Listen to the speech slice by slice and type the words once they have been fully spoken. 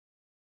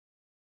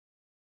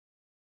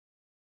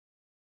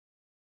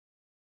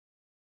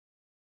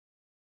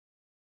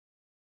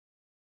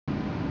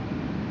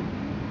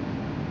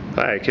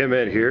Hi, Kim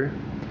Ed here.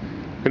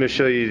 I'm going to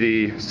show you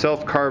the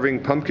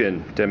self-carving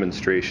pumpkin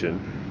demonstration.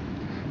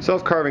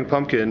 Self-carving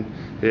pumpkin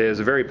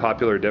is a very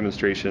popular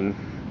demonstration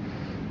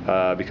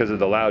because of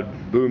the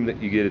loud boom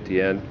that you get at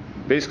the end.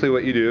 Basically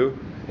what you do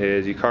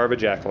is you carve a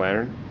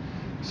jack-o'-lantern,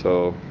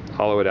 so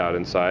hollow it out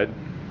inside,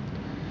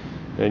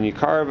 and you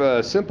carve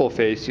a simple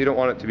face. You don't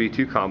want it to be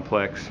too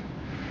complex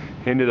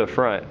into the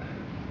front,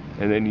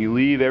 and then you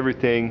leave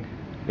everything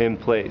in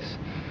place.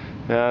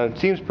 Now it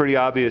seems pretty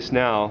obvious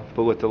now,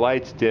 but with the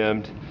lights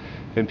dimmed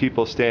and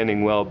people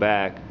standing well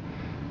back,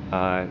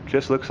 it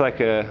just looks like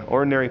an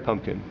ordinary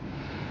pumpkin.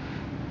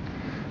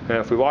 Now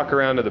if we walk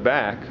around to the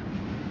back,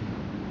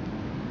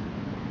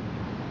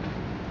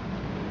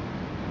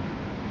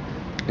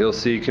 you'll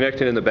see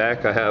connected in the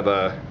back I have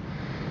a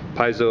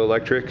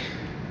piezoelectric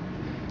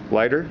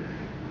lighter.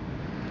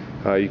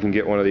 You can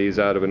get one of these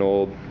out of an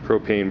old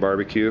propane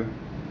barbecue,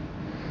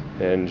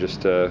 and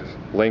just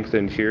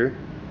lengthened here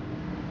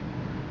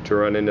to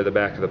run into the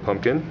back of the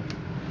pumpkin.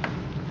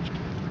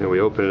 And we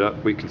open it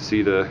up, we can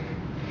see the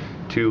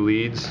two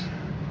leads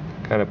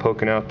kind of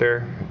poking out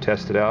there.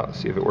 Test it out,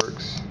 see if it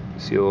works.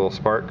 See a little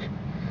spark.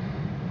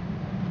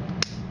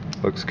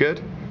 Looks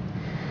good.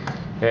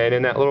 And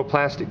in that little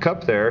plastic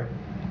cup there,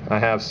 I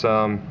have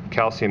some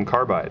calcium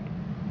carbide.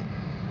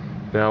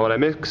 Now when I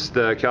mix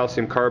the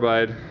calcium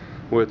carbide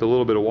with a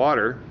little bit of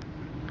water,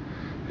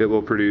 it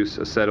will produce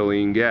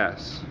acetylene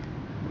gas.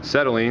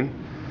 Acetylene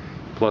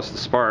plus the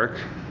spark,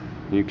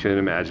 you can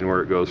imagine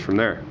where it goes from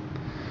there.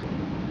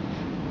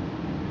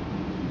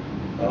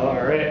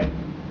 Alright.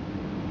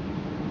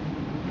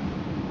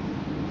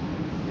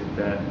 Get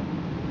that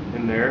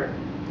in there.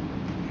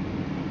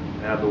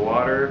 Add the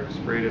water,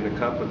 spray it in the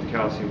cup with the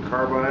calcium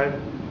carbide.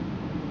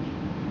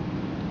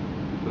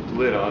 Put the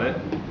lid on it.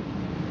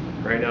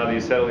 Right now the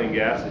acetylene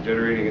gas is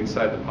generating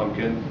inside the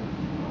pumpkin.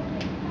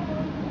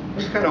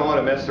 Just kind of want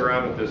to mess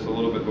around with this a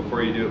little bit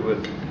before you do it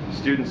with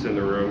students in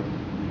the room.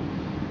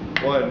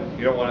 One,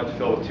 you don't want it to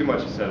fill with too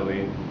much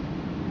acetylene,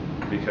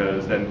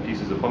 because then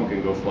pieces of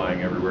pumpkin go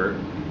flying everywhere.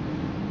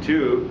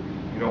 Two,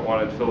 you don't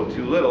want it to fill with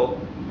too little,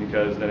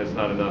 because then it's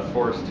not enough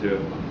force to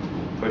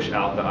push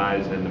out the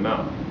eyes and the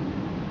mouth.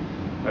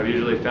 I've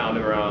usually found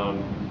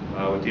around,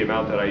 with the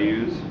amount that I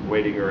use,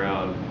 waiting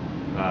around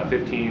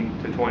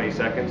 15 to 20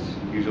 seconds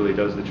usually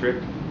does the trick.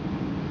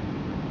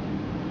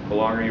 The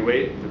longer you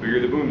wait, the bigger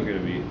the boom is going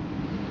to be.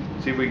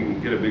 See if we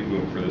can get a big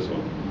boom for this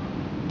one.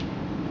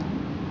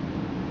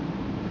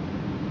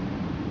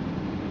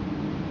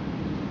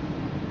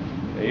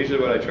 And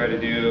usually what I try to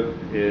do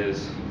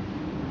is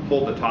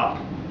hold the top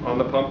on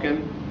the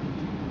pumpkin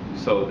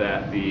so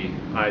that the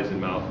eyes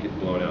and mouth get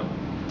blown out.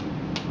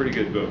 Pretty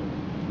good boom.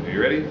 Are you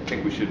ready? I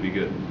think we should be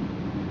good.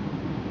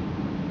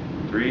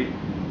 3,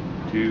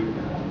 2,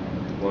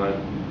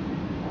 1.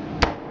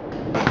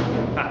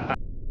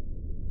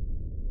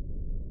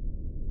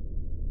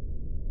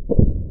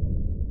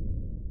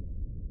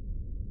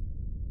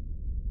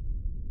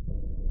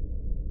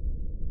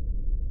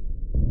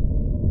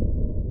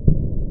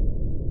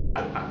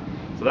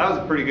 So that was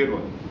a pretty good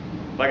one.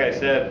 Like I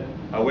said,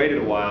 I waited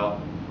a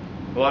while.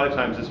 A lot of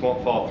times this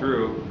won't fall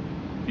through.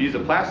 If you use a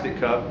plastic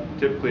cup,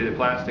 typically the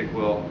plastic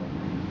will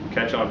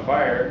catch on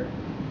fire.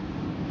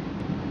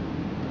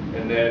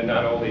 And then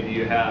not only do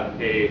you have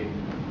a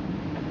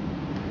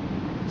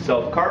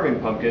self-carving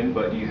pumpkin,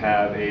 but you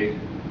have a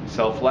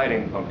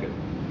self-lighting pumpkin.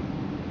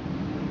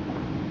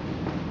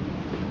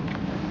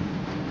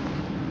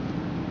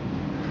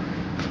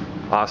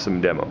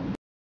 Awesome demo.